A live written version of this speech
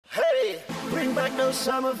Bring back those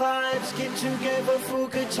summer vibes. Get together for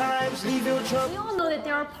good times. Leave your trouble. We all know that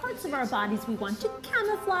there are parts of our bodies we want to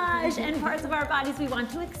camouflage and parts of our bodies we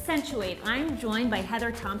want to accentuate. I'm joined by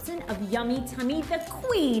Heather Thompson of Yummy Tummy, the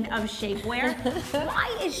queen of shapewear.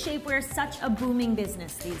 Why is shapewear such a booming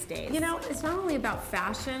business these days? You know, it's not only about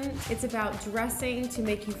fashion, it's about dressing to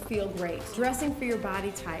make you feel great. Dressing for your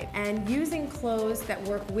body type and using clothes that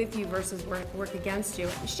work with you versus work against you.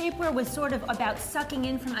 Shapewear was sort of about sucking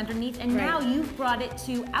in from underneath, and now you've brought it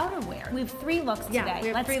to outerwear. We have 3 looks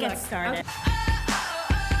today. Let's get started. Okay.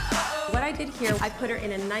 What I did here, I put her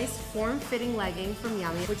in a nice form-fitting legging from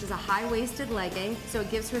Yummy, which is a high-waisted legging, so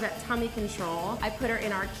it gives her that tummy control. I put her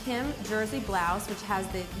in our Kim jersey blouse, which has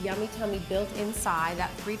the Yummy Tummy built inside,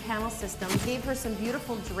 that 3-panel system. Gave her some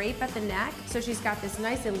beautiful drape at the neck, so she's got this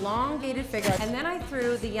nice elongated figure. And then I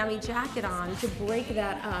threw the Yummy jacket on to break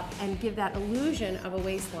that up and give that illusion of a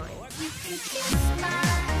waistline.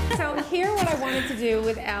 So here what I wanted to do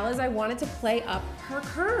with Elle is I wanted to play up her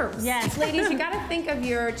curves. Yes. Ladies, you gotta think of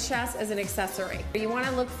your chest as an accessory. You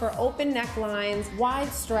wanna look for open necklines, wide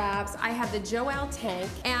straps. I have the Joelle tank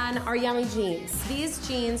and our Yummy jeans. These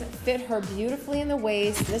jeans fit her beautifully in the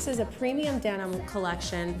waist. This is a premium denim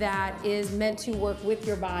collection that is meant to work with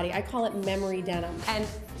your body. I call it memory denim. And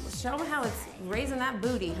show them how it's raising that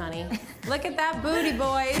booty, honey. Look at that booty,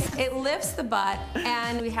 boys. It lifts the butt,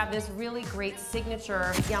 and we have this really great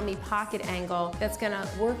signature Yummy pocket angle that's gonna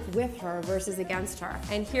work with her versus against her.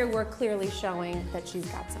 And here we're clearly showing that she's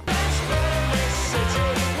got some.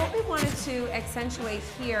 What we wanted to accentuate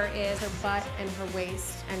here is her butt and her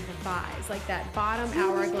waist and her thighs, like that bottom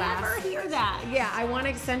hourglass. Never hear that. Yeah, I want to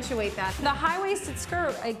accentuate that. The high-waisted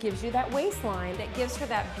skirt, it gives you that waistline that gives her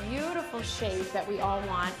that beautiful shape that we all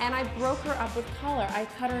want. And I broke her up with color. I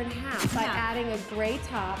cut her in half by adding a gray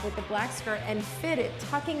top with the black skirt and fit it,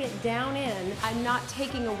 tucking it down in. I'm not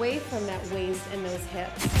taking away from that waist and those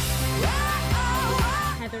hips.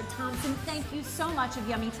 Heather Thompson, thank you so much of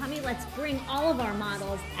Yummy Tummy. Let's bring all of our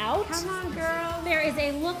models out. Come on, girl. There is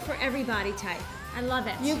a look for every body type. I love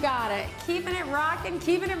it. You got it. Keeping it rocking,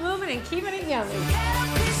 keeping it moving, and keeping it yummy.